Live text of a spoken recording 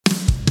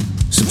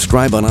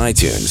Subscribe on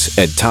iTunes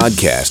at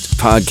Toddcast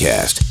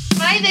Podcast.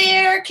 Hi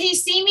there. Can you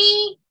see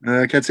me?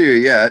 I can't see you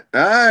yet.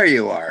 There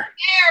you are.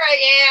 There I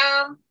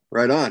am.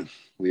 Right on.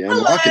 Leanne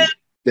Hello. Walken.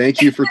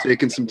 Thank you for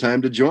taking some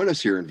time to join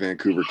us here in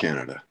Vancouver,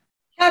 Canada.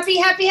 Happy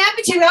to.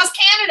 How's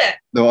Canada?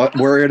 No,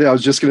 I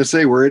was just going to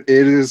say it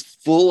is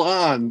full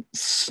on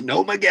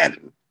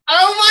snowmageddon.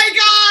 Oh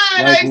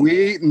my God. Like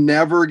we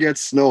never get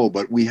snow,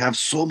 but we have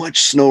so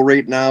much snow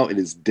right now. It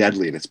is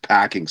deadly and it's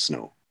packing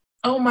snow.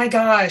 Oh my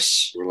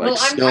gosh. We're like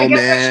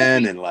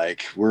snowmen and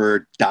like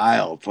we're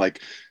dialed. Like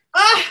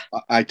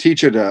I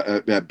teach at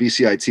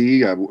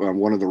BCIT. I'm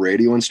one of the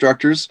radio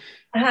instructors.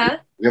 Uh-huh.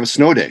 We have a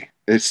snow day.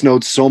 It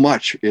snowed so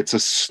much. It's a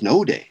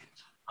snow day.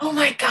 Oh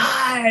my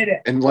God.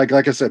 And like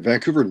I said,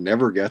 Vancouver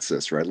never gets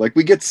this, right? Like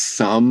we get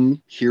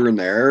some here and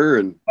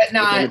there, but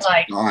not it's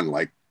gone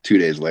like 2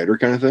 days later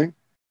kind of thing.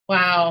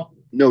 Wow.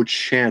 No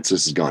chance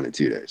this is gone in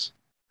 2 days.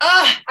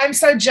 I'm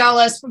so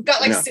jealous. We've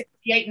got like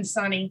 68 and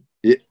sunny.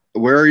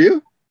 Where are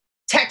you?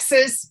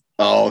 Texas.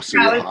 Oh, so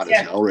you're hot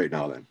as hell right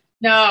now then.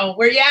 No,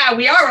 we are.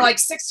 We're like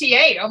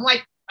 68. I'm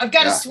like, I've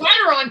got a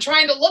sweater on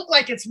trying to look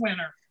like it's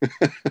winter.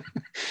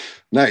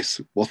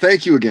 Nice. Well,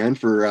 thank you again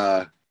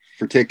for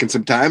taking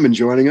some time and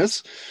joining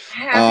us.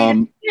 Happy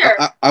to be here.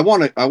 I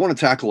want to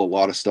tackle a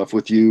lot of stuff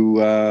with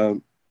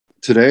you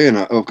today, and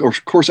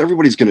of course,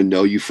 everybody's going to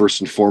know you first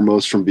and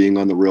foremost from being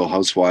on the Real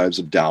Housewives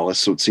of Dallas.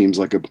 So it seems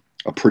like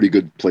a pretty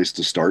good place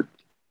to start.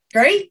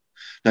 Great.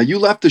 Now you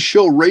left the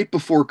show right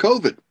before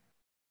COVID.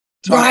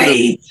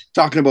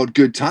 Talking about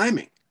good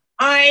timing.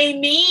 I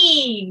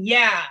mean,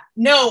 yeah.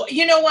 No,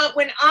 you know what?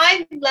 When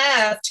I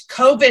left,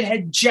 COVID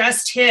had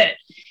just hit.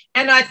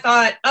 And I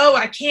thought,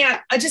 I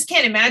just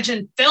can't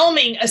imagine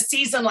filming a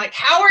season. Like,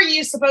 how are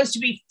you supposed to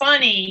be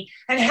funny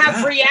and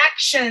have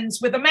reactions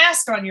with a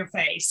mask on your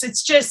face?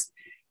 It's just,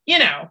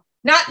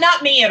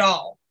 not me at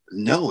all.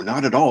 No,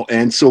 not at all.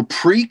 And so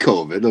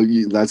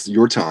pre-COVID, that's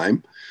your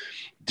time.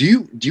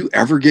 Do you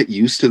ever get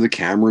used to the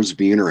cameras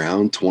being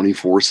around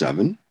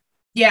 24/7?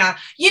 Yeah.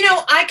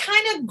 I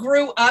kind of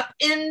grew up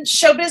in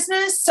show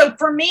business. So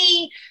for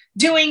me,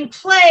 doing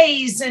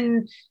plays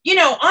and,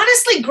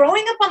 honestly,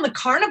 growing up on the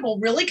carnival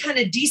really kind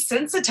of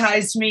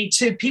desensitized me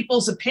to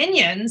people's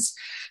opinions.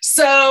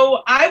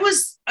 So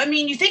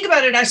you think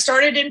about it, I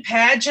started in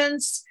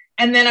pageants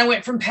and then I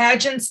went from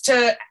pageants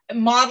to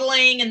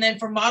modeling and then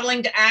from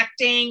modeling to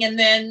acting. And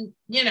then,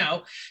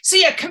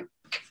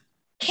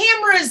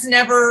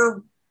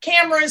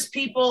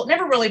 people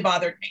never really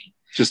bothered me.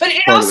 But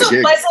it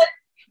also wasn't.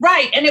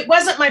 Right. And it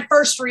wasn't my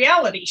first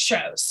reality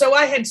show. So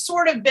I had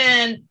sort of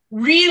been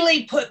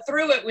really put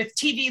through it with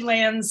TV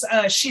Land's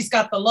She's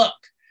Got the Look.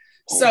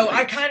 So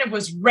I kind of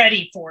was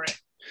ready for it.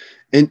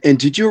 And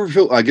did you ever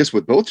feel, I guess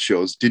with both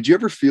shows, did you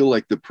ever feel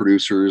like the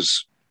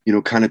producers,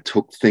 kind of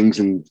took things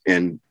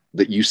and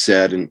that you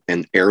said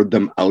and aired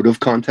them out of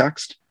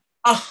context?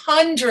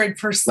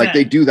 100%. Like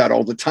they do that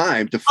all the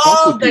time to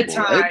fuck with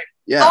people, right?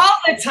 Yeah. All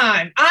the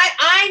time.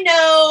 I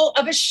know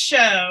of a show,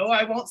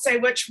 I won't say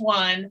which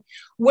one,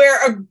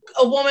 where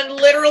a woman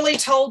literally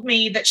told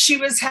me that she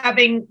was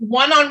having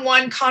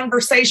one-on-one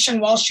conversation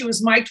while she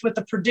was mic'd with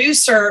the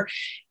producer,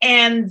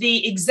 and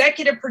the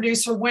executive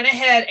producer went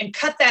ahead and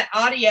cut that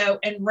audio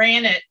and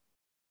ran it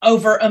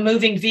over a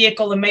moving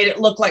vehicle and made it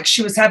look like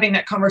she was having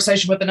that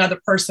conversation with another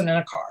person in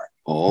a car.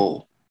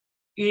 Oh.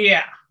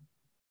 Yeah.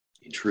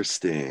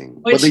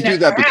 Interesting. But they do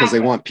that because they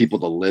want people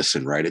to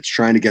listen, right? It's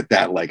trying to get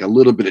that like a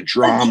little bit of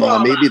drama.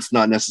 Maybe it's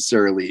not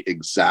necessarily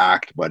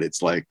exact, but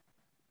it's like.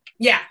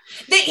 Yeah.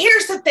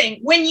 Here's the thing.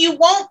 When you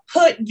don't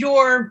put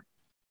your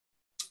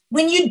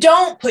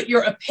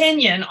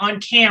opinion on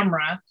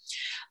camera,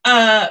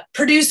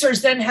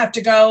 producers then have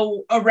to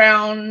go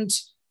around,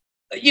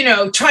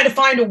 try to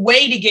find a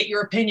way to get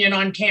your opinion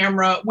on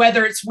camera,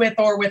 whether it's with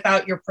or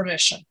without your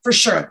permission, for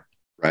sure.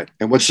 Right.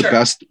 And what's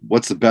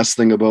the best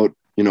thing about,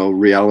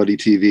 reality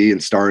TV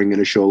and starring in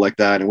a show like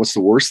that? And what's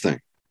the worst thing?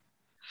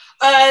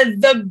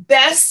 The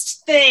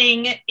best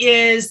thing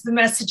is the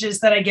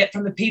messages that I get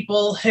from the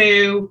people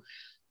who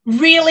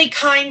really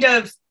kind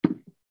of,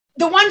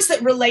 the ones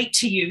that relate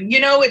to you.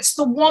 It's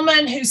the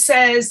woman who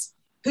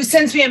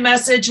sends me a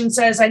message and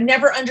says, I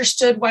never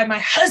understood why my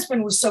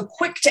husband was so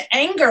quick to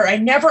anger. I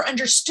never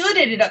understood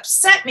it. It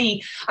upset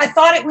me. I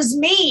thought it was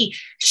me.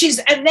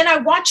 And then I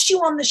watched you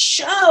on the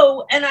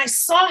show and I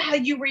saw how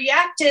you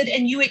reacted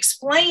and you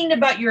explained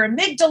about your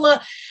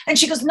amygdala. And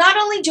she goes, not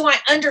only do I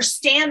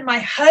understand my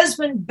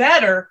husband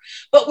better,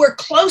 but we're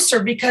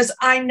closer because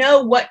I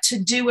know what to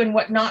do and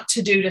what not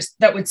to do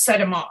that would set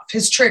him off,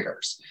 his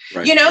triggers.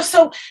 Right.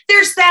 So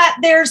there's that.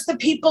 There's the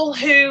people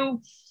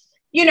who,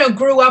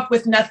 grew up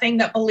with nothing,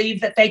 that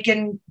believe that they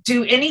can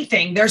do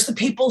anything. There's the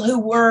people who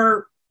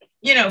were,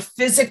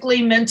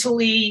 physically,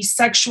 mentally,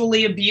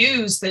 sexually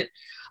abused that,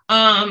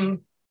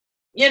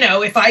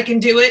 if I can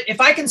do it,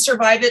 if I can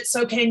survive it,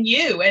 so can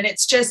you. And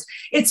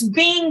it's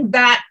being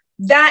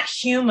that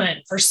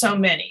human for so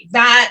many.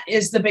 That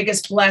is the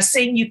biggest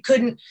blessing. You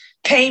couldn't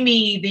pay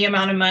me the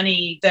amount of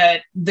money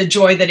the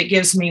joy that it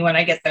gives me when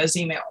I get those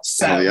emails.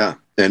 So, yeah.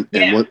 And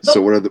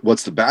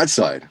what's the bad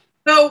side?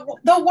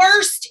 The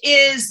worst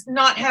is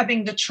not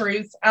having the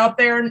truth out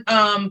there,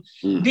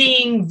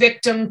 being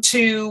victim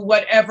to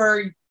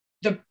whatever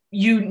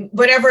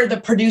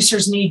the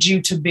producers need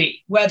you to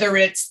be, whether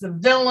it's the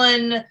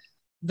villain,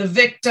 the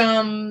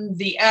victim,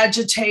 the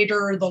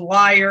agitator, the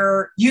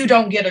liar. You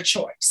don't get a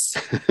choice.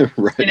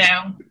 Right. You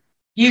know,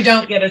 you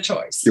don't get a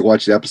choice. You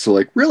watch the episode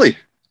like, really?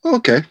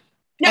 Okay.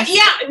 No,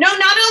 yeah, no,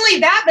 not only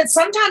that, but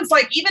sometimes,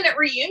 like, even at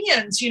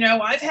reunions, you know,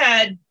 I've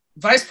had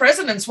vice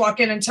presidents walk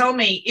in and tell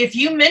me, if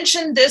you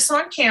mention this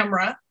on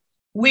camera,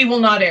 we will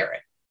not air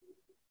it.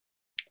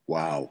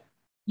 Wow.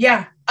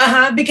 Yeah.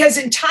 Because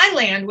in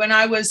Thailand, when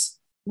I was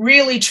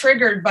really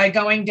triggered by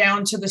going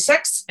down to the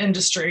sex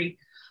industry,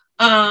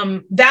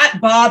 that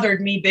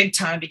bothered me big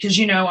time because,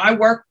 you know, I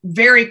work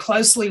very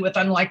closely with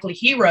Unlikely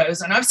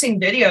Heroes, and I've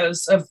seen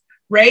videos of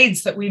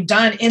raids that we've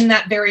done in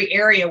that very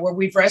area where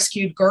we've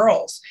rescued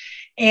girls.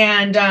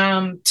 And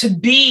to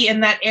be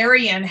in that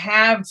area and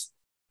have,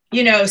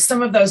 you know,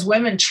 some of those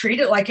women treat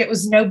it like it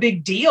was no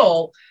big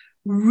deal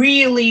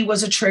really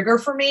was a trigger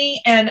for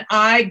me. And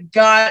I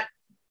got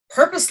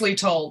purposely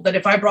told that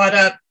if I brought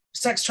up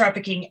sex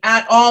trafficking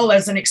at all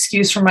as an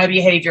excuse for my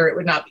behavior, it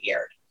would not be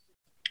aired.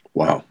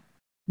 Wow.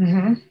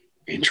 Mm-hmm.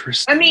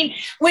 Interesting. I mean,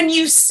 when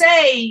you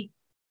say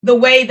the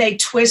way they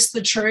twist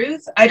the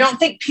truth, I don't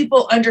think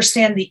people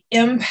understand the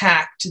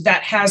impact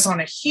that has on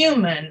a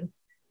human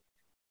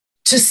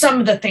to some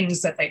of the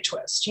things that they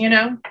twist, you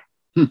know?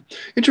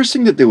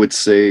 Interesting that they would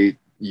say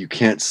you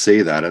can't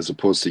say that as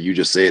opposed to you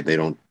just say it, they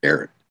don't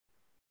air it.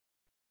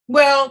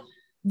 Well,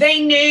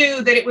 they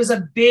knew that it was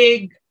a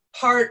big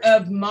part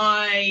of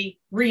my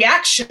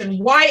reaction,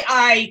 why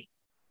I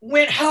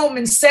went home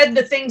and said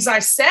the things I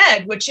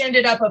said, which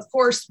ended up, of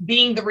course,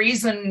 being the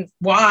reason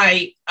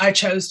why I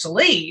chose to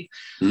leave.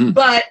 Mm.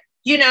 But,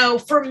 you know,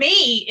 for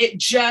me,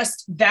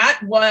 that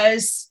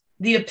was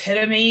the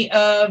epitome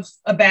of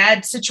a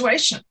bad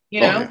situation,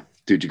 you know? Yeah.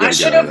 Dude, I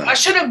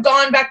should have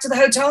gone back to the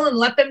hotel and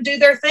let them do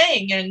their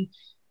thing. And,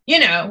 you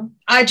know,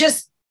 I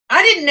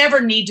didn't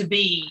never need to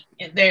be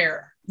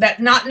there.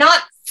 That not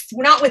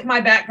with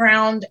my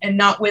background and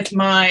not with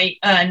my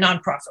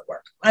nonprofit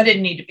work. I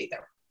didn't need to be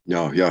there.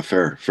 No, yeah,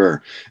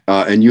 fair.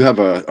 And you have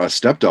a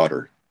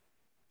stepdaughter.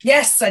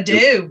 Yes, I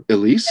do.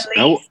 Elise?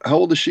 How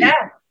old is she?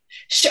 Yeah.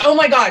 Oh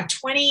my God,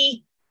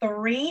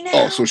 23 now.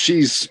 Oh, so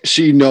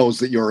she knows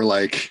that you're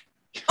like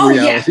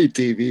reality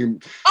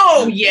TV.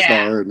 Oh yeah.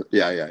 Star.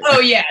 Yeah. Oh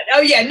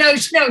yeah. No,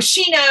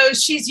 she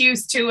knows. She's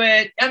used to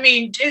it. I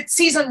mean, it's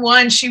season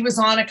 1. She was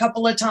on a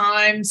couple of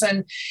times,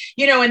 and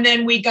you know, and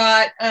then we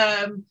got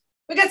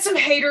some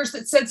haters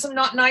that said some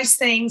not nice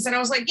things, and I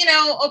was like, you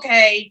know,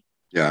 okay.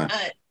 Yeah.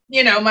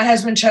 You know, my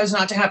husband chose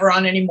not to have her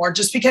on anymore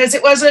just because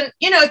it wasn't,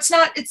 you know, it's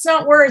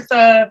not worth,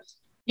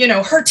 you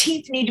know, her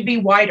teeth need to be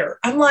whiter.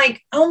 I'm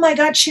like, oh my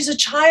God, she's a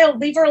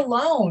child. Leave her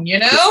alone, you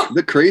know?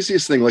 The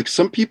craziest thing, like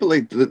some people,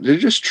 like they're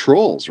just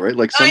trolls, right?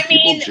 Like some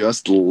people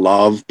just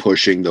love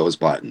pushing those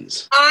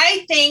buttons.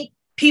 I think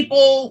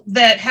people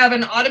that have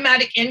an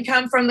automatic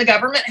income from the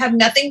government have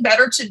nothing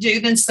better to do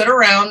than sit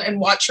around and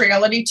watch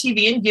reality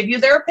TV and give you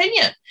their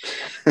opinion.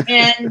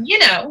 And, you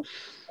know,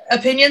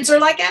 opinions are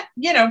like,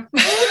 you know,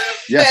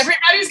 yes.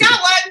 Everybody's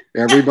got one.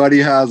 Everybody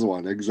has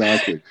one.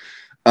 Exactly.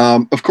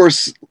 Of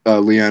course,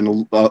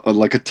 Leanne,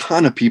 like a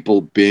ton of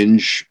people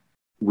binge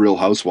Real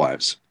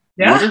Housewives.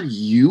 Yeah. What are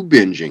you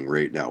binging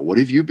right now? What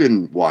have you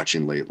been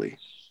watching lately?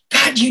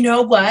 God, you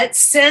know what?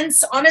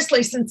 Since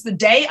the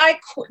day I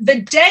quit,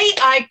 the day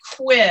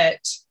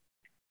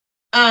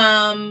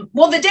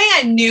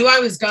I knew I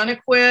was going to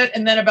quit,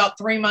 and then about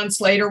 3 months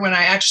later when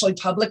I actually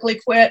publicly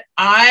quit,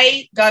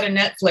 I got a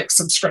Netflix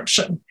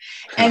subscription.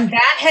 And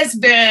that has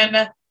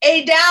been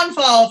a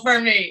downfall for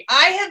me.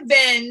 I have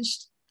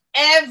binged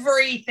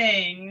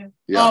everything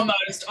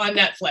almost on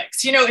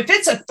Netflix. You know, if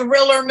it's a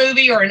thriller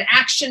movie or an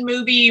action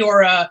movie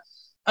or a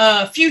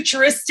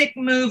futuristic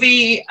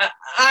movie,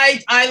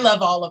 I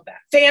love all of that.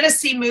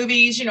 Fantasy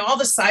movies, you know, all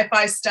the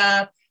sci-fi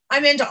stuff.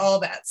 I'm into all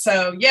that.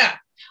 So yeah.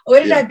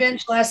 What did I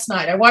binge last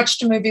night? I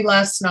watched a movie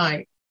last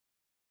night.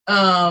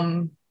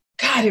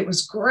 God, it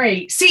was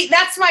great. See,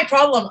 that's my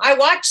problem. I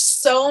watch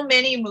so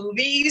many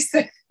movies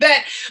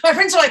that my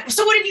friends are like,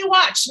 so what have you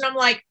watched? And I'm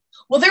like,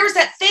 well, there was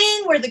that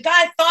thing where the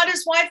guy thought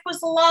his wife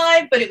was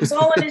alive, but it was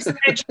all in his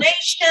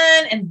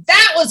imagination. And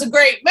that was a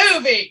great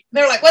movie.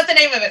 They're like, what's the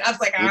name of it? I was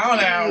like, I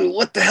don't know.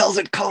 What the hell's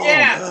it called?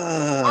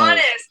 Yeah,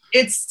 honest.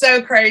 It's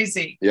so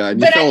crazy. Yeah, and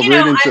you fell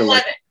right into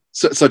like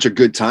such a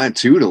good time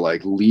too to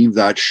like leave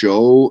that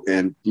show.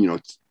 And, you know,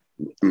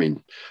 I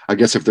mean, I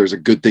guess if there's a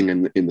good thing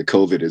in the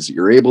COVID is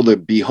you're able to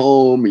be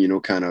home, you know,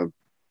 kind of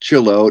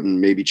chill out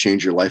and maybe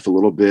change your life a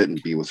little bit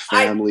and be with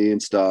family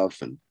and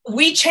stuff. And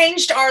we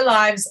changed our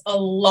lives a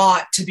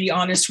lot, to be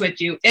honest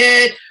with you.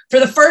 For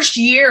the first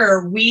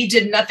year, we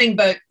did nothing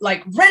but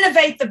like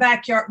renovate the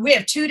backyard. We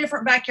have 2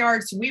 different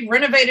backyards. We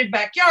renovated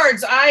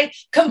backyards. I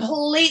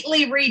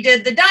completely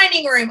redid the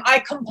dining room. I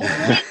completely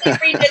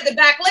redid the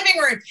back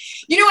living room.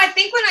 You know, I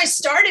think when I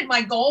started,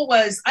 my goal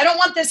was, I don't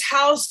want this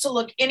house to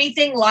look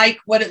anything like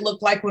what it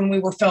looked like when we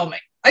were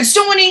filming. I just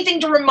don't want anything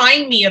to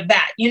remind me of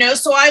that, you know?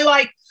 So I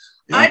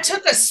Yeah. I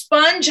took a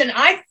sponge and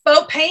I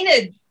faux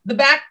painted the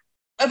back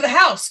of the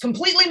house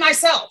completely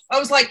myself. I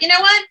was like, you know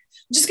what?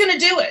 I'm just going to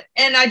do it.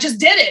 And I just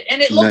did it.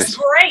 And it looks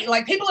great.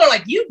 Like people are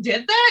like, you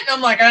did that? And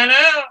I'm like, I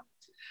know.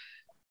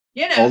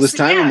 You know, all this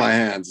time in my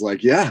hands,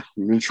 like, yeah,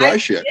 I'm gonna try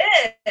shit.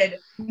 Did.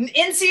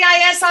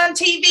 NCIS on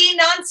TV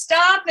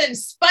nonstop and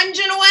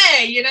sponging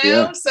away, you know.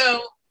 Yeah.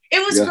 So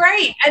it was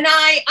great, and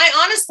I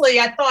honestly,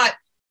 I thought,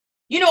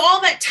 you know,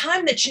 all that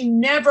time that you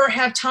never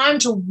have time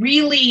to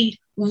really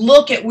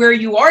look at where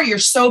you are. You're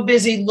so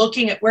busy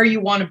looking at where you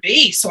want to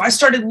be. So I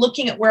started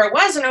looking at where I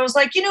was, and I was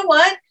like, you know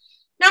what?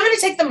 Now I'm going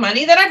to take the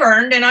money that I've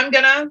earned and I'm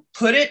going to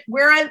put it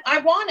where I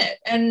want it,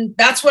 and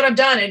that's what I've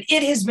done, and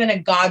it has been a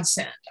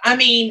godsend. I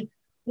mean,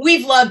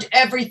 we've loved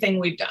everything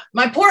we've done.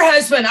 My poor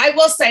husband, I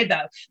will say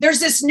though, there's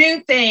this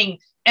new thing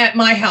at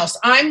my house.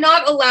 I'm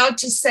not allowed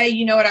to say,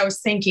 you know what I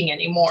was thinking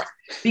anymore,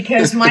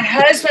 because my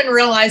husband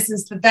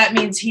realizes that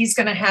means he's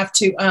going to have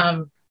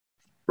to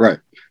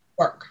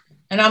work.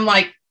 And I'm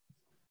like,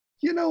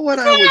 you know what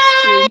I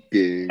was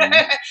thinking?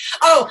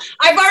 Oh,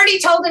 I've already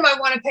told him I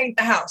want to paint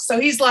the house. So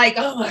he's like,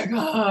 oh my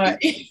God.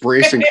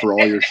 Bracing for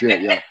all your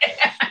shit. Yeah.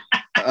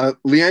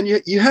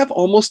 Leanne, you have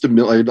almost 1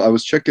 million. I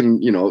was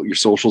checking, you know, your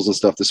socials and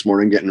stuff this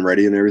morning, getting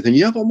ready and everything.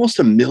 You have almost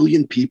 1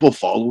 million people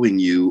following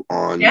you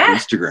on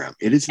Instagram.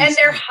 It is, and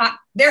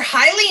they're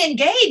highly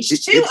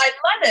engaged too. I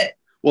love it.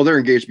 Well, they're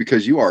engaged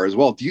because you are as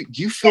well. Do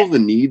you feel the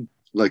need,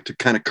 like, to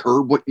kind of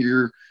curb what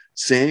you're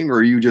saying, or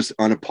are you just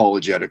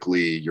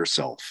unapologetically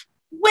yourself?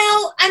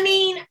 Well, I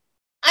mean,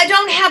 I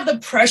don't have the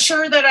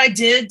pressure that I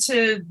did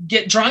to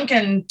get drunk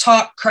and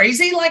talk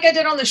crazy like I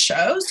did on the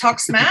shows, talk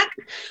smack.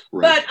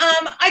 Right. But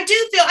I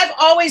do feel I've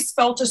always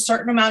felt a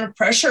certain amount of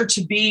pressure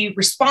to be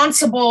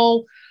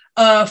responsible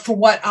for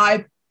what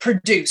I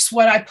produce,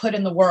 what I put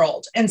in the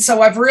world. And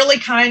so I've really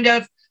kind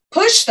of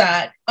pushed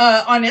that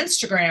on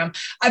Instagram.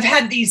 I've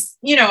had these,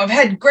 you know, I've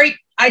had great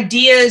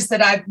ideas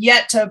that I've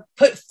yet to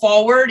put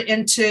forward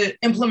into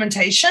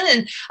implementation.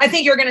 And I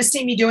think you're going to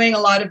see me doing a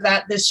lot of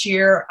that this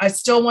year. I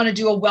still want to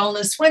do a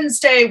Wellness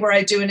Wednesday where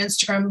I do an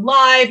Instagram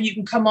live. You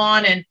can come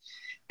on and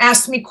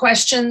ask me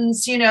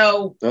questions, you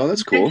know,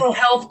 that's cool. Mental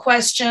health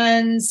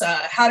questions,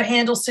 how to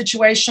handle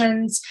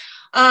situations,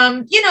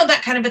 you know,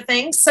 that kind of a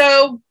thing.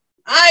 So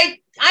I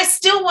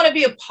still want to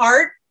be a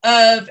part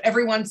of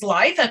everyone's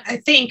life. And I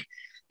think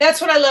that's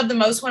what I love the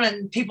most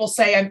when people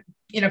say,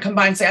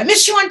 combine say, I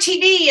miss you on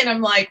TV. And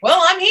I'm like,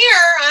 well, I'm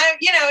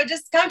here.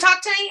 Just come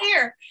talk to me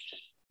here.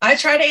 I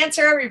try to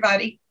answer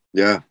everybody.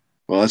 Yeah.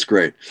 Well, that's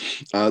great.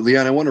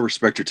 Leanne, I want to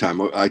respect your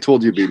time. I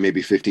told you it'd be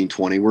maybe 15,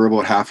 20. We're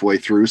about halfway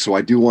through. So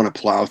I do want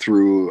to plow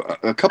through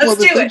a couple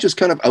other things, just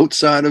kind of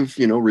outside of,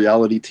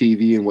 reality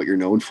TV and what you're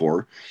known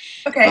for.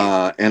 Okay.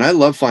 And I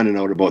love finding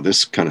out about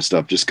this kind of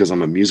stuff just because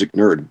I'm a music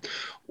nerd.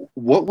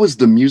 What was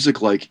the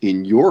music like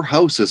in your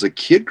house as a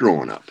kid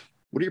growing up?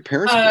 What are your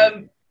parents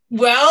doing?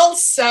 Well,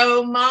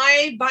 so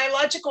my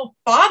biological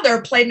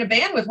father played in a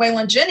band with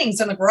Waylon Jennings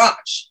in the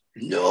garage.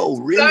 No,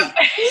 really? So,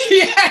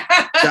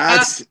 yeah.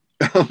 That's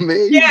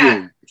amazing.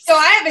 Yeah. So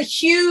I have a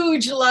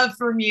huge love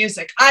for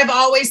music. I've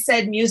always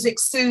said music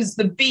soothes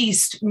the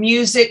beast.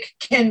 Music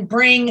can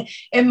bring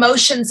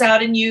emotions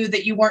out in you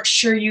that you weren't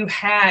sure you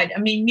had. I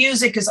mean,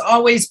 music has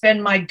always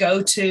been my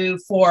go-to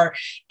for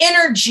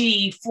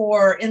energy,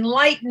 for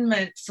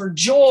enlightenment, for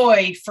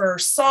joy, for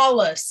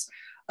solace.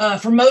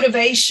 For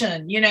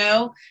motivation,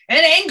 and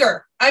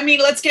anger. I mean,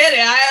 let's get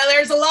it.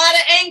 There's a lot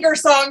of anger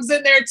songs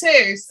in there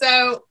too.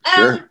 So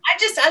sure.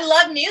 I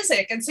love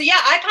music. And so,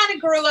 I kind of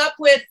grew up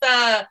with,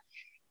 I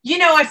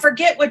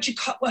forget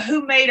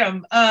who made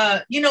them,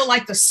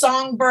 like the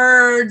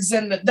Songbirds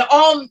and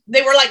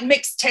they were like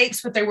mixed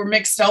tapes, but they were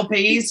mixed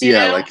LPs. You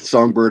know? Like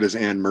Songbird is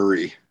Anne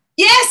Murray.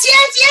 Yes.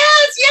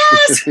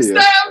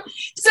 Yeah.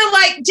 So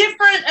like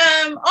different,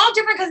 all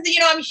different, because,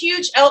 I'm a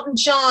huge Elton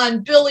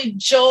John, Billy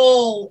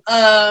Joel,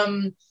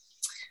 Tom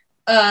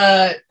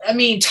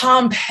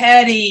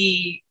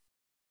Petty.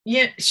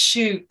 Yeah,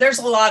 shoot, there's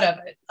a lot of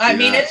it. I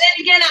mean, and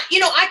then again,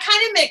 I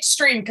kind of am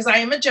extreme because I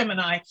am a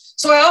Gemini.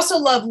 So I also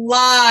love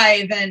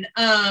Live and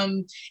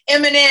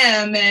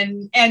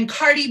Eminem and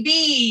Cardi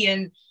B,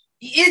 and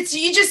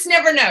you just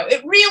never know.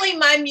 It really,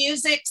 my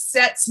music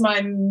sets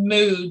my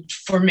mood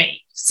for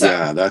me. So.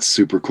 Yeah, that's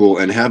super cool.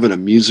 And having a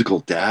musical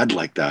dad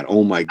like that,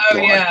 oh my God.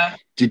 Yeah.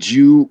 Did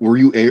you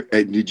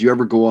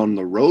ever go on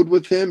the road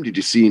with him? Did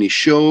you see any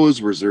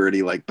shows? Was there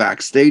any like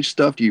backstage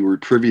stuff? You were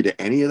privy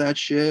to any of that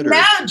shit? Or?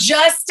 No,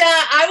 just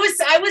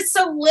I was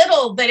so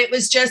little that it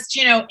was just,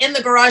 in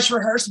the garage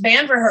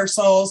band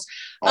rehearsals.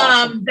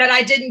 Awesome. That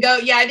I didn't go.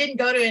 Yeah, I didn't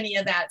go to any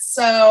of that.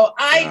 So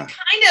I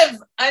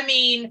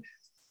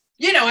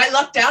I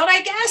lucked out,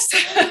 I guess.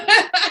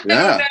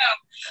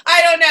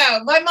 I don't know.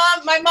 My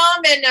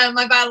mom and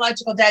my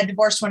biological dad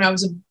divorced when I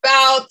was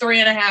about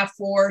 3.5,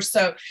 4.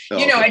 So,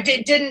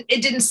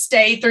 it didn't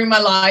stay through my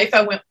life.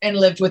 I went and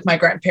lived with my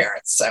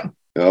grandparents. So.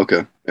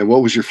 Okay. And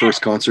what was your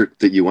first concert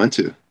that you went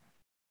to?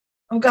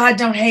 Oh God,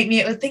 don't hate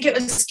me. I think it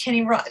was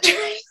Kenny Rogers.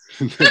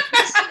 It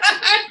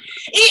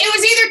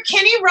was either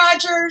Kenny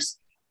Rogers,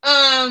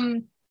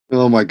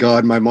 Oh my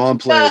God. My mom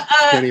played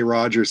Kenny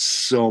Rogers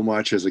so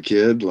much as a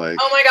kid. Like,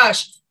 oh my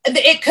gosh.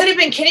 It could have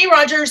been Kenny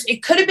Rogers.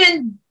 It could have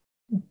been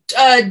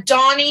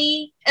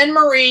Donnie and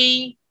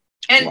Marie.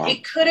 And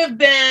it could have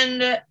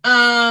been,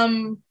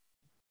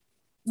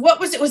 what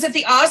was it? Was it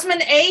the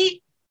Osmond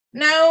 8?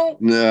 No.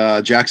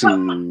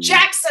 Jackson.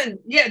 Jackson.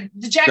 Yeah.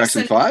 The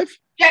Jackson 5?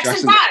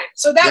 Jackson 5.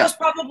 So that was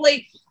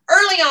probably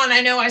early on.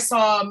 I know I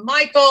saw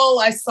Michael.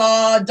 I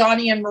saw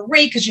Donnie and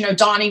Marie because, you know,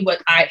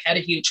 I had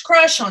a huge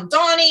crush on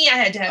Donnie. I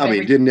had to have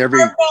didn't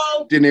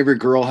every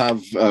girl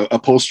have a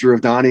poster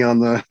of Donnie on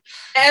the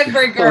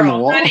every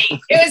girl, honey.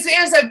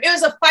 It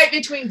was a fight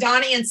between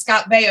Donnie and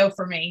Scott Baio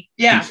for me.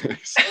 Yeah.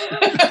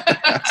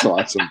 That's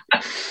awesome.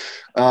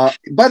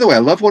 By the way, I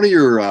love one of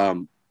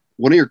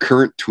your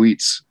current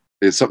tweets.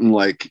 It's something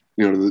like,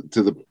 you know,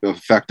 to the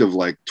effect of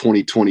like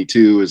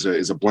 2022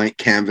 is a blank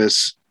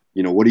canvas.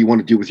 You know, what do you want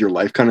to do with your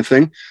life kind of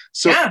thing?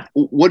 So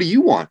what do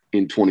you want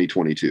in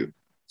 2022?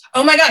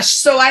 Oh my gosh.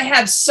 So I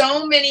have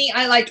so many,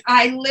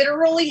 I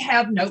literally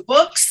have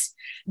notebooks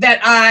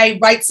that I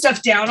write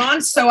stuff down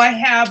on. So I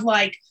have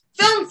like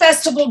film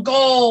festival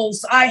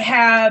goals. I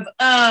have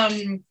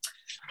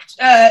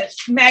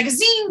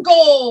magazine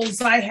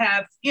goals. I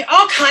have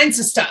all kinds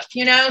of stuff,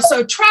 you know,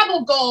 so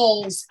travel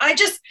goals. I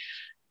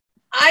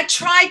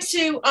try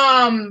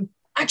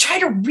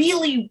to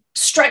really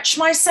stretch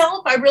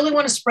myself. I really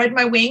want to spread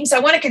my wings. I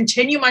want to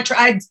continue I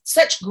had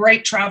such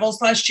great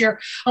travels last year.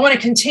 I want to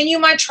continue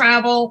my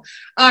travel.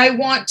 I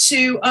want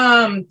to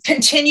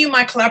continue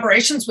my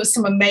collaborations with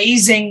some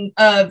amazing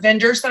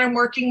vendors that I'm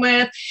working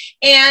with.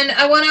 And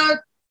I want to,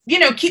 you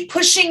know, keep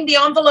pushing the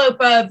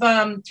envelope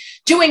of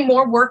doing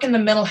more work in the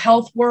mental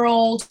health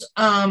world,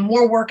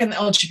 more work in the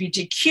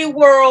LGBTQ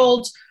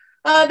world,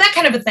 that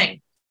kind of a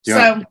thing.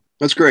 Yeah. So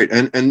that's great.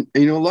 And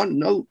you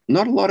know,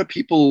 not a lot of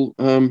people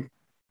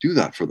do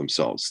that for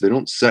themselves. They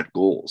don't set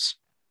goals.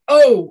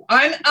 Oh,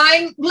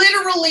 I'm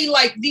literally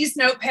like these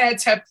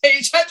notepads have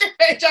page after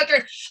page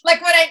after,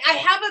 like when I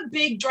have a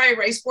big dry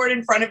erase board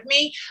in front of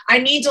me, I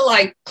need to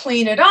like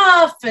clean it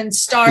off and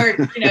start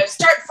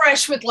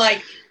fresh with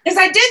like, because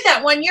I did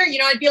that one year, you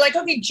know, I'd be like,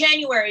 okay,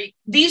 January,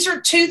 these are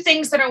 2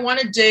 things that I want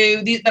to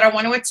do, that I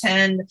want to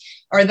attend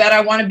or that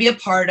I want to be a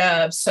part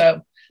of.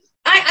 So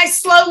I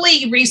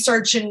slowly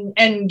research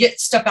and get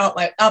stuff out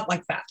like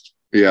that.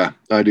 Yeah,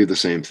 I do the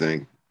same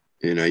thing.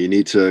 You know,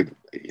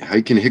 how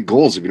you can hit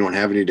goals if you don't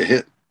have any to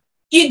hit?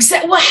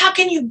 Well, how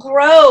can you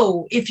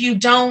grow if you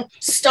don't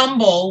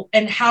stumble?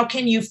 And how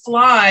can you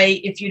fly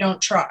if you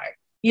don't try?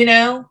 You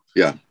know?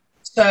 Yeah.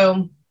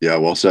 So. Yeah,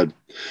 well said.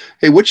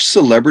 Hey, which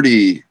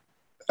celebrity,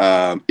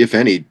 if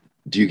any,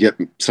 do you get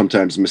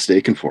sometimes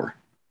mistaken for?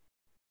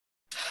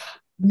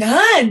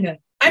 None.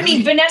 I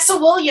mean, Vanessa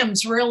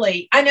Williams,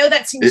 really. I know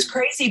that seems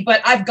crazy,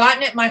 but I've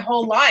gotten it my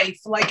whole life.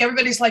 Like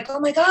everybody's like, oh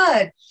my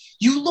God,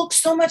 you look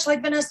so much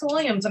like Vanessa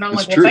Williams. And I'm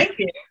like, well, thank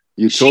you.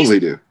 You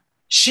totally do.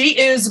 She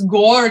is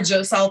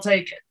gorgeous. I'll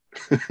take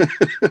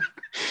it.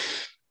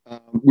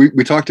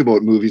 We talked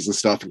about movies and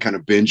stuff and kind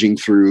of binging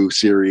through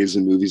series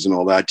and movies and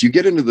all that. Do you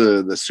get into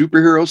the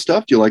superhero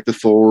stuff? Do you like the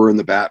Thor and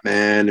the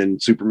Batman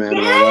and Superman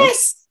and all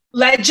that?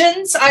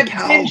 Legends. I've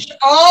binged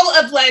all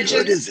of Legends.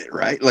 What is it,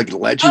 right? Like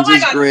Legends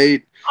is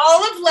great.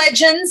 All of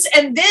Legends.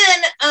 And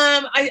then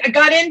I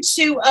got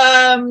into,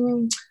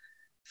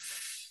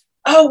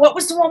 what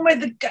was the one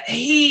where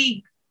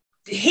he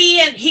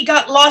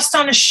got lost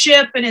on a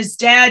ship and his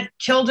dad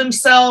killed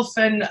himself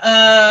and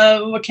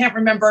I can't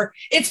remember.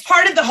 It's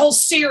part of the whole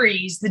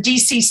series, the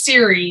DC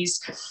series.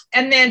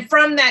 And then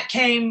from that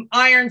came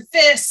Iron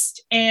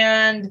Fist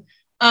and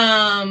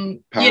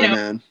Power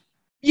Man.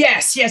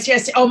 Yes.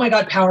 Oh my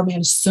God, Power Man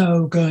is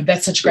so good.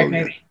 That's such a great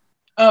movie.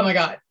 Oh my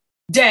God.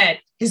 Dead.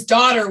 His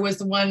daughter was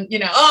the one, you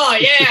know. Oh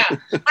yeah.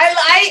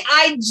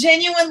 I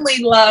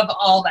genuinely love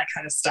all that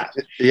kind of stuff.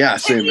 Yeah,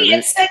 same.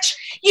 It's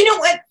such, you know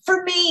what,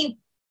 for me,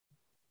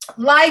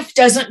 life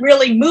doesn't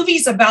really,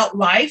 movies about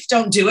life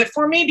don't do it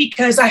for me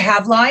because I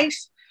have life.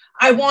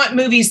 I want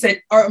movies that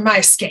are my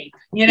escape,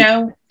 you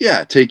know?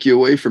 Yeah, take you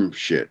away from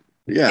shit.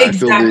 Yeah,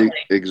 exactly. I feel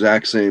the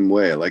exact same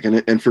way. Like,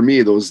 and for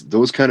me,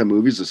 those kind of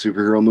movies, the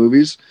superhero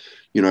movies,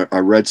 you know, I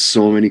read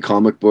so many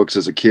comic books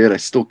as a kid. I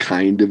still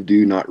kind of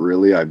do, not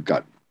really. I've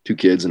got 2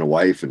 kids and a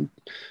wife and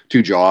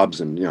 2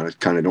 jobs, and you know, I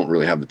kind of don't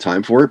really have the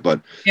time for it, but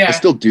I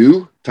still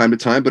do time to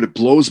time. But it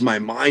blows my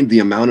mind the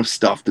amount of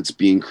stuff that's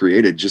being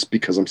created just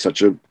because I'm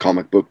such a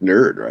comic book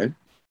nerd, right?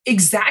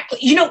 Exactly.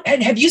 You know,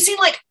 and have you seen,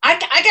 like, I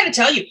got to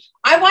tell you,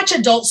 I watch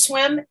Adult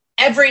Swim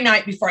every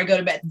night before I go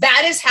to bed.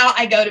 That is how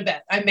I go to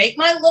bed. I make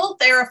my little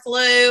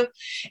Theraflu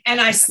and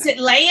I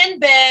lay in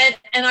bed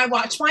and I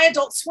watch my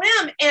Adult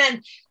Swim.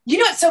 And you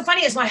know what's so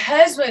funny is my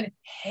husband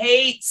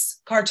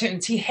hates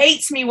cartoons. He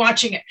hates me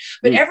watching it.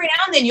 But every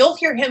now and then you'll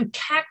hear him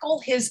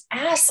cackle his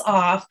ass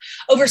off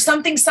over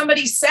something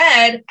somebody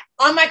said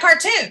on my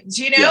cartoons,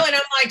 you know? Yeah. And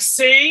I'm like,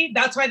 see,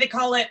 that's why they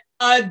call it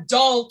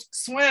Adult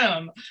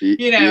Swim.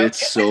 You know,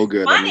 it's so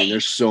good. Funny. I mean,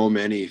 there's so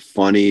many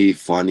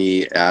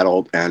funny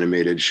adult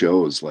animated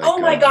shows. Like, oh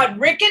my God,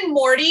 Rick and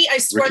Morty! I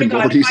swear to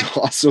God, Morty's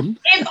awesome.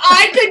 If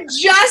I could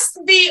just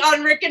be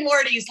on Rick and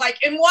Morty's, like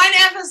in one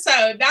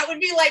episode, that would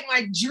be like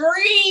my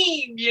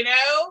dream. You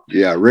know?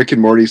 Yeah, Rick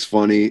and Morty's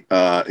funny.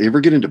 You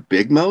ever get into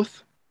Big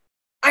Mouth?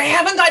 I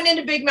haven't gotten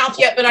into Big Mouth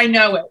yet, but I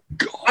know it.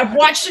 God. I've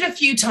watched it a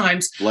few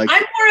times. Like,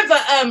 I'm more of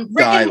a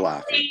Rick and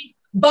Morty,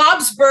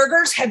 Bob's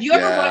Burgers. Have you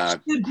ever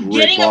watched the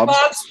beginning of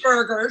Bob's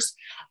Burgers?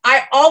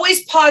 I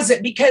always pause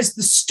it because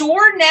the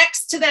store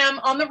next to them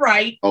on the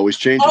right always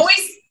changes.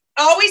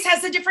 Always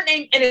has a different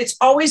name, and it's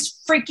always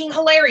freaking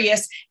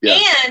hilarious. Yeah.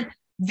 And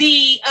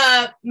the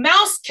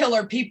mouse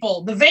killer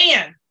people, the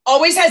van,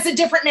 always has a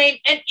different name,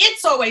 and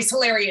it's always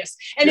hilarious.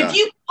 And if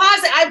you pause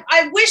it,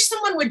 I wish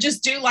someone would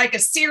just do like a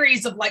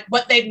series of like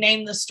what they've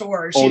named the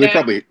stores. Oh, you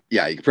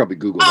could probably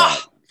Google that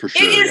for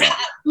sure. It is.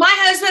 My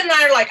husband and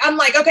I are like, I'm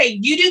like, okay,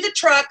 you do the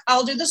truck,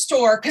 I'll do the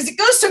store, because it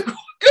goes so quick.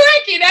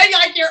 You know,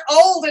 you're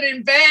old and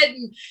in bed,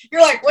 and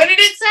you're like, what did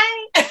it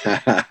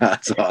say?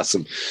 That's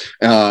awesome.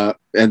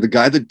 And the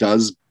guy that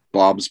does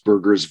Bob's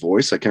Burgers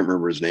voice, I can't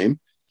remember his name.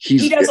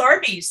 He does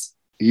Arby's.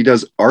 He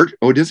does art.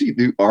 Oh, does he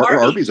do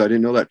Arby's? I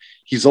didn't know that.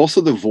 He's also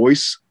the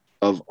voice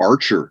of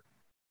Archer.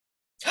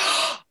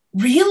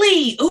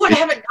 Really? Oh, I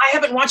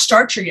haven't watched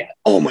Archer yet.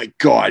 Oh my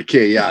God.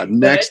 Okay, yeah.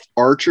 Next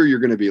Archer, you're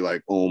gonna be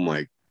like, oh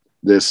my,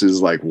 this is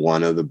like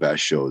one of the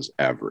best shows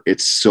ever.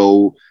 It's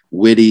so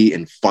witty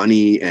and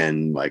funny,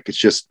 and like it's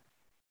just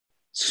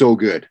so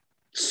good.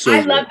 So I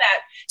love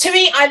that. To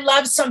me, I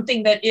love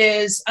something that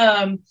is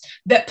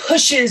that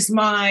pushes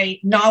my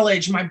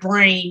knowledge, my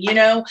brain. You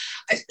know,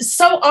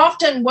 so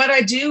often what I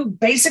do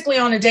basically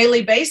on a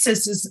daily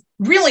basis is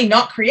really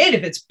not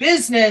creative. It's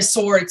business,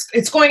 or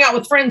it's going out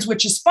with friends,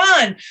 which is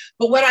fun.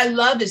 But what I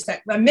love is that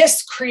I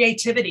miss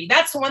creativity.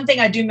 That's the one thing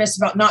I do miss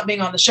about not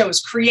being on the show, is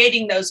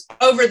creating those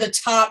over the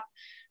top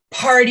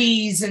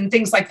parties and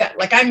things like that.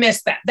 Like I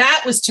miss that.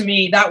 That was, to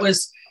me, that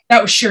was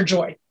sheer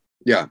joy.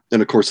 Yeah.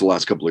 And of course, the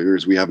last couple of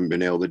years, we haven't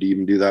been able to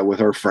even do that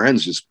with our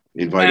friends, just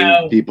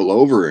inviting people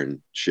over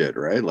and shit,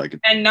 right? Like,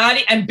 and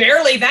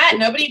barely that.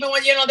 Nobody even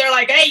went, they're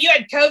like, hey, you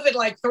had COVID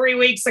like 3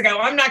 weeks ago.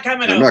 I'm not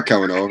coming over. I'm not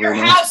coming over. Your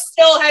house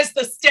still has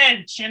the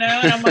stench, And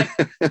I'm like,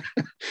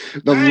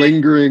 the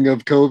lingering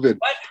of COVID.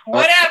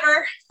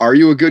 Whatever. Are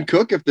you a good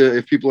cook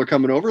if people are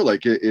coming over?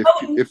 Like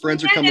if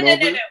friends are coming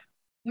over? No.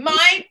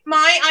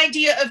 My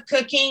idea of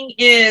cooking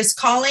is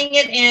calling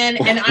it in,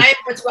 and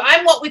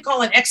I'm what we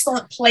call an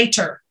excellent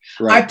plater.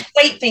 Right. I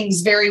plate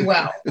things very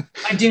well.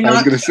 I do not. I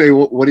was going to say,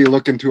 what are you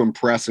looking to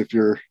impress if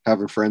you're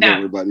having friends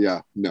over? But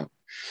no.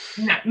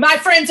 My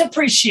friends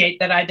appreciate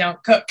that I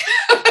don't cook.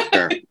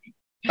 Fair.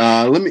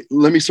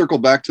 Let me circle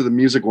back to the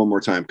music one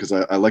more time, because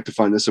I like to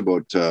find this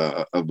about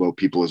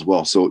people as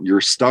well. So you're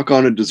stuck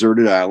on a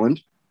deserted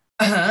island.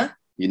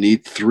 You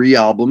need 3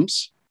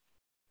 albums.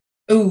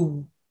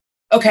 Ooh.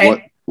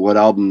 Okay. What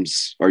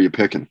albums are you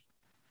picking?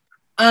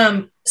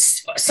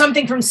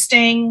 Something from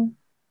Sting.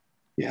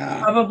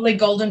 Yeah. Probably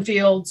Golden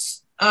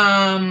Fields.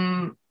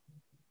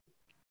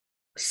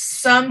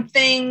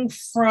 Something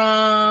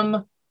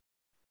from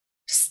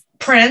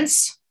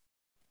Prince.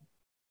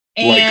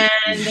 And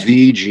like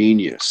the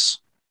genius.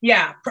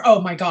 Yeah.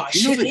 Oh my gosh.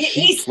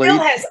 He still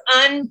has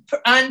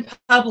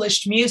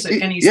unpublished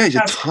music, and he's a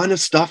ton of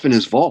stuff in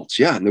his vaults.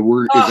 Yeah. And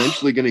we're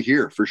eventually going to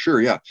hear for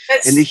sure. Yeah.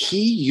 And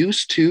he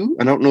used to,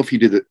 I don't know if he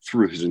did it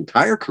through his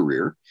entire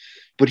career,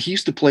 but he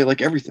used to play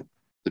like everything: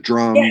 the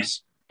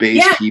drums,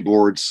 bass,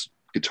 keyboards,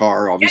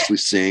 guitar, obviously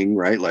sing,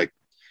 right? Like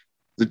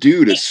the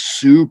dude is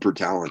super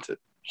talented.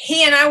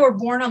 He and I were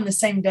born on the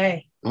same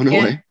day. Oh, no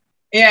way.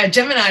 Yeah.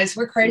 Geminis.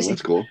 We're crazy. Oh,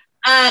 that's cool.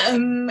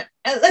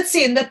 Let's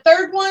see. And the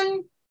third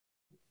one,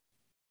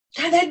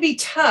 that'd be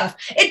tough.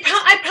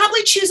 I'd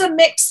probably choose a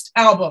mixed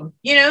album,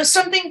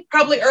 something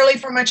probably early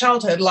from my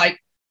childhood, like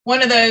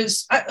one of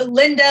those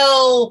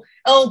Lindell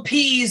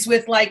LPs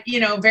with like,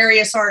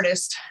 various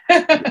artists.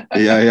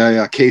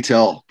 Yeah.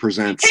 K-Tel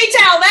presents.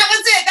 K-Tel, that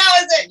was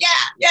it.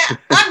 Yeah.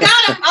 I've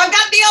got them. I've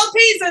got the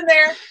LPs in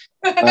there.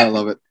 I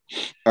love it.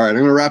 All right, I'm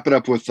going to wrap it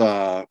up with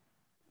a,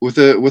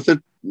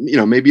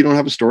 maybe you don't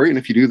have a story, and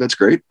if you do, that's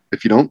great.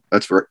 If you don't,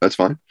 that's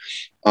fine.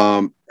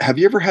 Have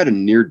you ever had a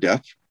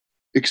near-death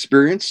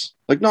experience?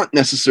 Like, not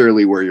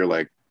necessarily where you're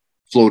like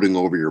floating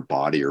over your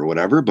body or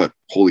whatever, but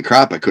holy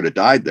crap, I could have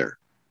died there.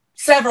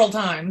 Several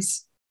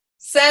times.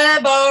 Yeah,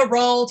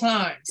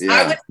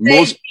 I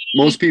would say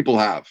most people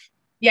have.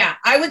 Yeah,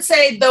 I would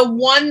say the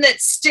one that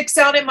sticks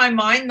out in my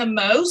mind the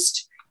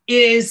most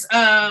is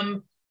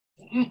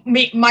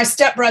my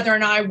stepbrother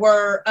and I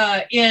were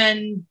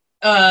in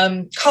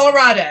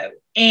Colorado,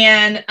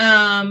 and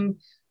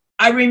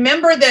I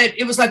remember that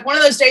it was like one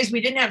of those days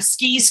we didn't have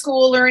ski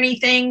school or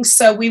anything,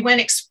 so we went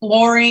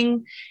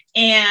exploring,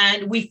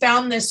 and we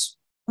found this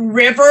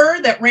river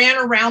that ran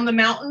around the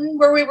mountain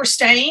where we were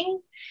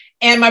staying,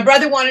 and my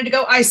brother wanted to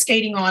go ice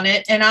skating on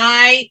it, and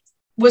I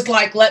was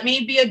like, let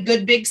me be a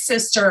good big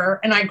sister,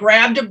 and I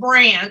grabbed a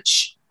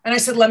branch, and I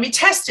said, let me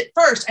test it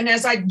first, and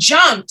as I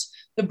jumped,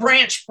 the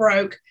branch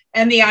broke,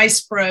 and the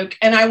ice broke,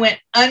 and I went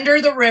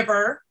under the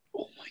river.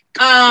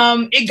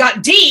 It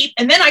got deep,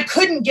 and then I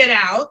couldn't get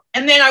out.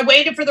 And then I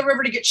waited for the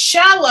river to get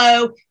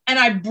shallow, and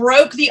I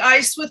broke the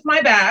ice with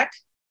my back.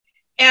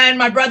 And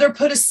my brother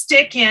put a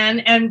stick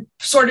in and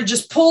sort of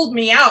just pulled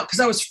me out because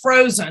I was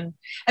frozen.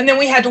 And then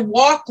we had to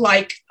walk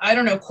like, I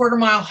don't know, quarter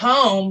mile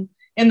home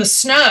in the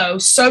snow,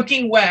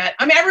 soaking wet.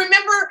 I mean, I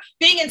remember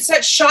being in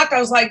such shock.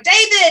 I was like,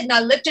 David, and I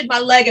lifted my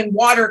leg and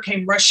water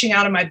came rushing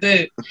out of my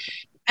boot.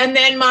 And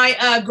then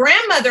my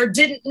grandmother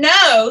didn't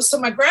know. So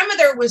my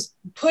grandmother was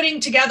putting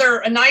together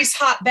a nice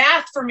hot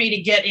bath for me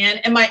to get in.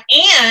 And my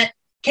aunt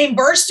came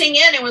bursting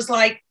in and was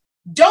like,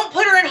 don't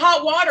put her in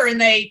hot water. And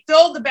they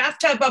filled the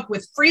bathtub up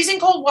with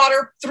freezing cold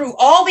water, threw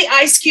all the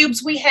ice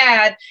cubes we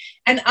had,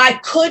 and I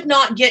could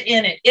not get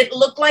in it. It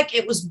looked like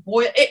it was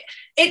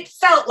it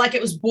felt like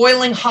it was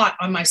boiling hot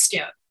on my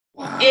skin.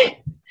 Wow.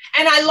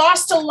 And I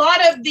lost a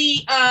lot of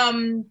the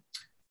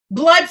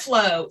blood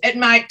flow at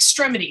my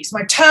extremities,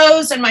 my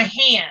toes and my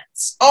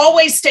hands.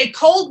 Always stay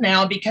cold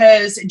now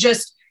because it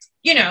just,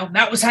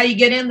 that was how you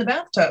get in the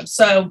bathtub.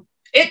 So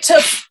it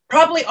took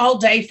probably all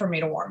day for me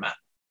to warm up.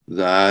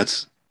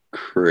 That's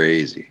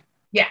crazy.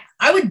 Yeah,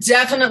 I would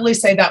definitely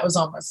say that was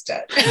almost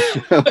dead.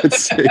 I would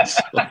say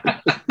so.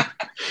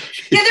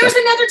 Yeah, there was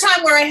another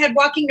time where I had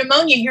walking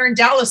pneumonia here in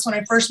Dallas when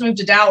I first moved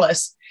to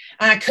Dallas.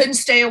 And I couldn't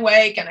stay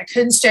awake.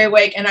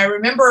 And I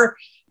remember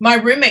my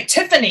roommate,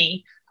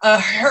 Tiffany,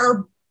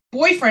 her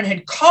boyfriend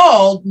had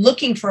called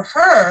looking for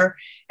her.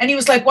 And he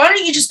was like, why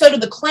don't you just go to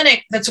the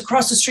clinic that's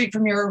across the street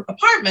from your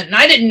apartment? And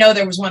I didn't know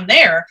there was one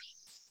there.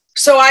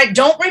 So I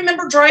don't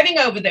remember driving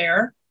over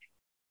there.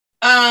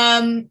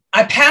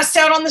 I passed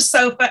out on the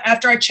sofa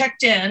after I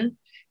checked in.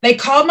 They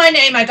called my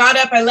name. I got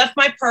up, I left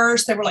my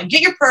purse. They were like,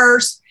 get your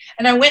purse.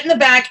 And I went in the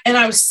back and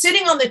I was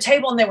sitting on the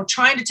table and they were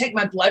trying to take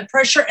my blood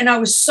pressure. And I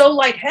was so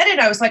lightheaded.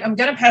 I was like, I'm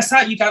going to pass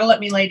out. You got to let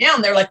me lay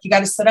down. They're like, you got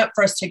to sit up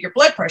for us to take your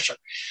blood pressure.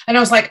 And I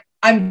was like,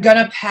 I'm going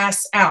to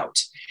pass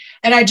out.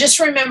 And I just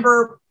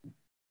remember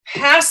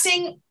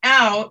passing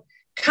out,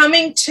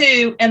 coming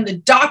to, and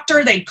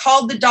they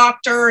called the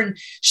doctor and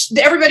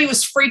everybody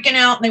was freaking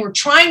out and they were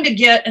trying to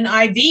get an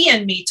IV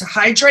in me to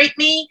hydrate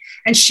me.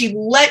 And she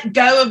let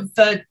go of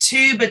the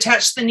tube,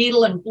 attached the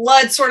needle, and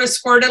blood sort of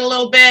squirted a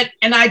little bit.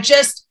 And I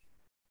just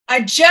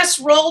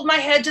rolled my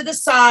head to the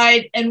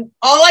side and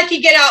all I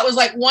could get out was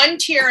like one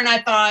tear. And I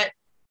thought,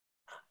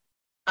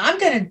 I'm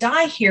going to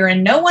die here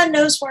and no one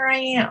knows where I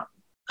am.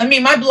 I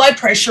mean, my blood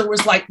pressure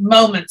was like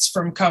moments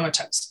from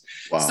comatose.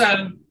 Wow.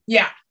 So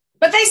yeah,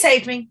 but they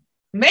saved me.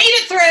 Made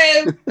it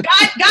through.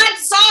 God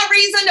saw a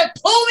reason to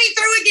pull me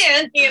through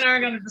again. He and I are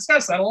going to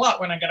discuss that a lot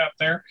when I get up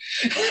there.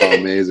 Oh,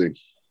 amazing.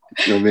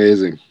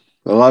 Amazing.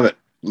 I love it.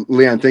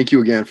 Leanne, thank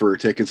you again for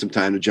taking some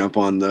time to jump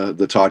on the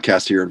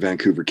Toddcast here in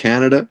Vancouver,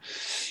 Canada.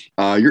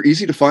 You're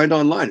easy to find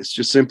online. It's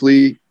just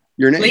simply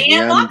your name.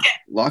 Leanne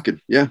Locken.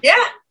 Yeah. Yeah.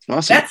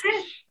 Awesome. That's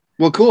it.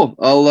 Well, cool.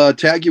 I'll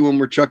tag you when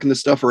we're chucking this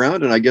stuff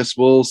around, and I guess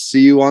we'll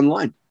see you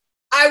online.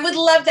 I would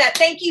love that.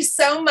 Thank you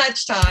so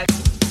much, Todd.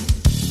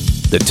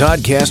 The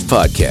Toddcast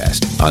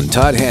Podcast on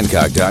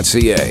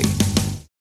toddhancock.ca.